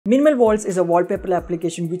Minimal Walls is a wallpaper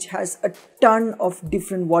application which has a ton of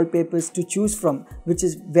different wallpapers to choose from, which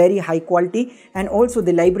is very high quality, and also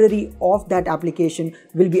the library of that application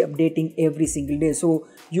will be updating every single day, so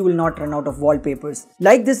you will not run out of wallpapers.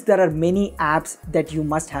 Like this, there are many apps that you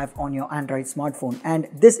must have on your Android smartphone, and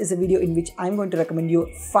this is a video in which I'm going to recommend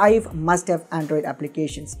you 5 must-have Android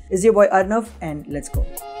applications. It's your boy Arnav, and let's go.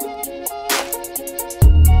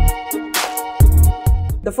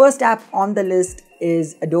 The first app on the list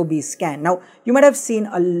is Adobe Scan. Now, you might have seen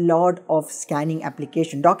a lot of scanning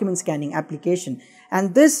application, document scanning application,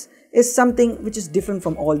 and this is something which is different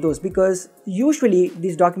from all those, because usually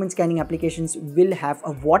these document scanning applications will have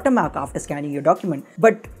a watermark after scanning your document.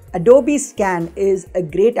 But Adobe Scan is a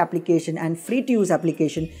great application and free to use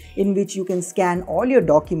application in which you can scan all your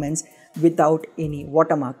documents without any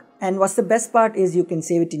watermark. And what's the best part is you can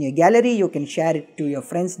save it in your gallery, you can share it to your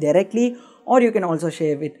friends directly, or you can also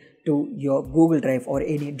share it to your Google Drive or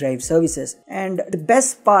any drive services. And the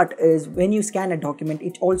best part is when you scan a document,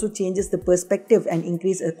 it also changes the perspective and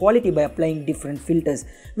increases the quality by applying different filters,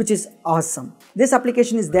 which is awesome. This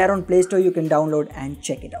application is there on Play Store. You can download and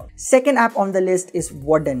check it out. Second app on the list is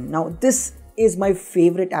Warden. Now, this is my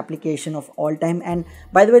favorite application of all time, and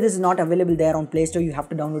by the way, this is not available there on Play Store. You have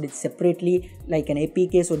to download it separately like an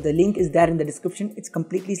APK, so the link is there in the description. It's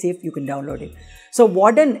completely safe, you can download it. So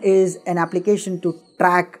Warden is an application to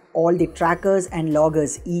track all the trackers and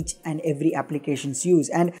loggers each and every applications use,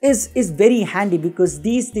 and is very handy because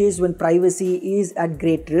these days when privacy is at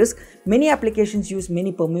great risk, many applications use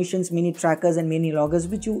many permissions, many trackers and many loggers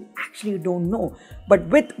which you actually don't know. But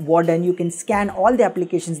with Warden, you can scan all the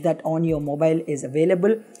applications that on your mobile is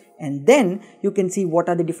available, and then you can see what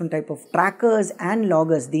are the different type of trackers and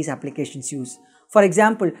loggers these applications use. For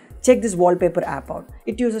example, check this wallpaper app out.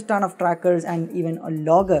 It uses a ton of trackers and even a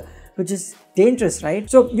logger, which is dangerous, right?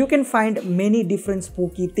 So you can find many different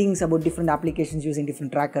spooky things about different applications using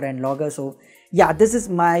different tracker and logger. So yeah, this is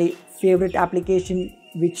my favorite application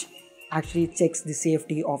which actually checks the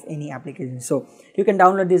safety of any application. So you can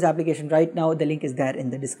download this application right now. The link is there in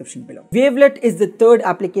the description below. Wavelet is the third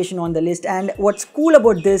application on the list, and what's cool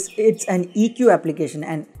about this, it's an EQ application.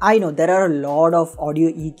 And I know there are a lot of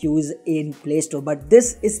audio EQs in Play Store, but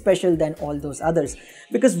this is special than all those others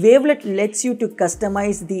because Wavelet lets you to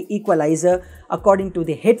customize the equalizer according to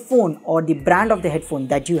the headphone or the brand of the headphone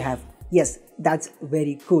that you have. Yes, that's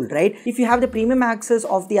very cool, right? If you have the premium access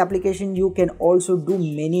of the application, you can also do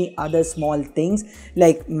many other small things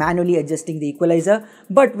like manually adjusting the equalizer.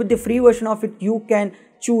 But with the free version of it, you can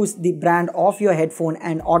choose the brand of your headphone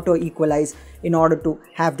and auto equalize in order to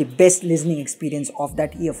have the best listening experience of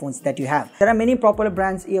that earphones that you have. There are many popular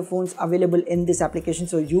brands earphones available in this application,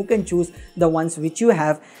 so you can choose the ones which you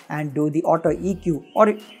have and do the auto EQ.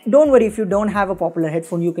 Or don't worry, if you don't have a popular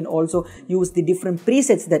headphone, you can also use the different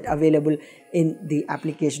presets that are available in the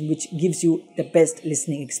application, which gives you the best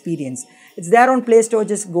listening experience. It's there on Play Store.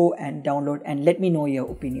 Just go and download and let me know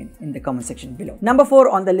your opinion in the comment section below. Number 4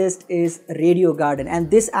 on the list is Radio Garden,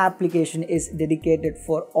 and this application is dedicated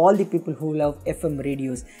for all the people who love FM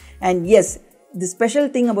radios. And yes, the special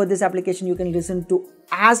thing about this application, you can listen to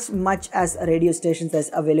as much as radio stations as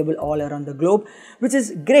available all around the globe, which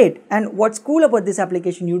is great. And what's cool about this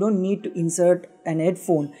application, you don't need to insert an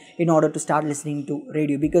headphone in order to start listening to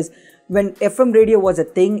radio, because when FM radio was a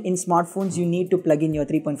thing in smartphones, you need to plug in your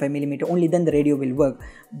 3.5mm, only then the radio will work.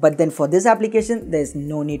 But then for this application, there's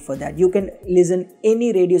no need for that. You can listen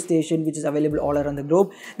any radio station which is available all around the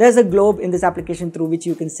globe. There's a globe in this application through which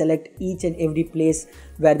you can select each and every place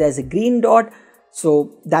where there's a green dot.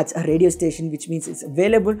 So that's a radio station, which means it's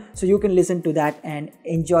available. So you can listen to that and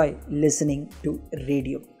enjoy listening to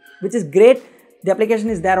radio, which is great. The application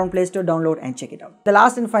is there on Play Store. Download and check it out. The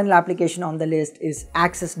last and final application on the list is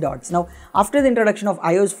Access Dots. Now, after the introduction of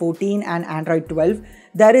iOS 14 and Android 12,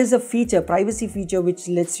 there is a feature, privacy feature, which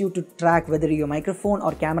lets you to track whether your microphone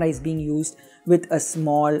or camera is being used with a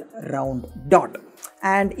small round dot.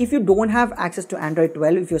 And if you don't have access to Android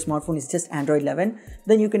 12, if your smartphone is just Android 11,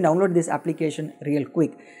 then you can download this application real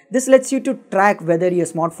quick. This lets you to track whether your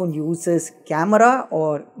smartphone uses camera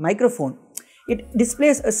or microphone. It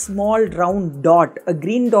displays a small round dot, a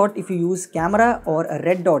green dot if you use camera or a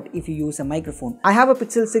red dot if you use a microphone. I have a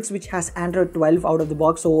Pixel 6 which has Android 12 out of the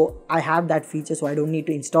box, so I have that feature, so I don't need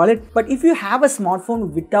to install it. But if you have a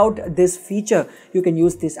smartphone without this feature, you can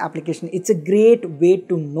use this application. It's a great way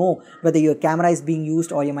to know whether your camera is being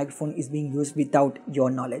used or your microphone is being used without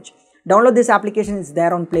your knowledge. Download this application, it's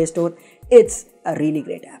there on Play Store. It's a really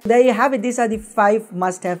great app. There you have it. These are the 5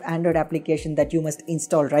 must-have Android applications that you must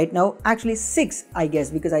install right now. Actually 6, I guess,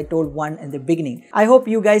 because I told 1 in the beginning. I hope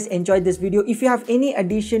you guys enjoyed this video. If you have any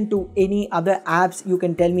addition to any other apps, you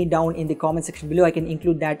can tell me down in the comment section below. I can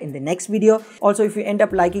include that in the next video. Also, if you end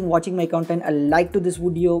up watching my content, a like to this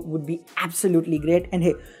video would be absolutely great. And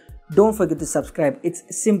hey, don't forget to subscribe. It's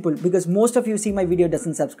simple because most of you see my video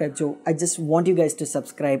doesn't subscribe. So I just want you guys to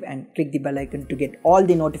subscribe and click the bell icon to get all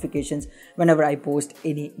the notifications whenever I post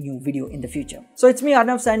any new video in the future. So it's me,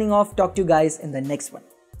 Arnav, signing off. Talk to you guys in the next one.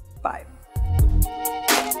 Bye.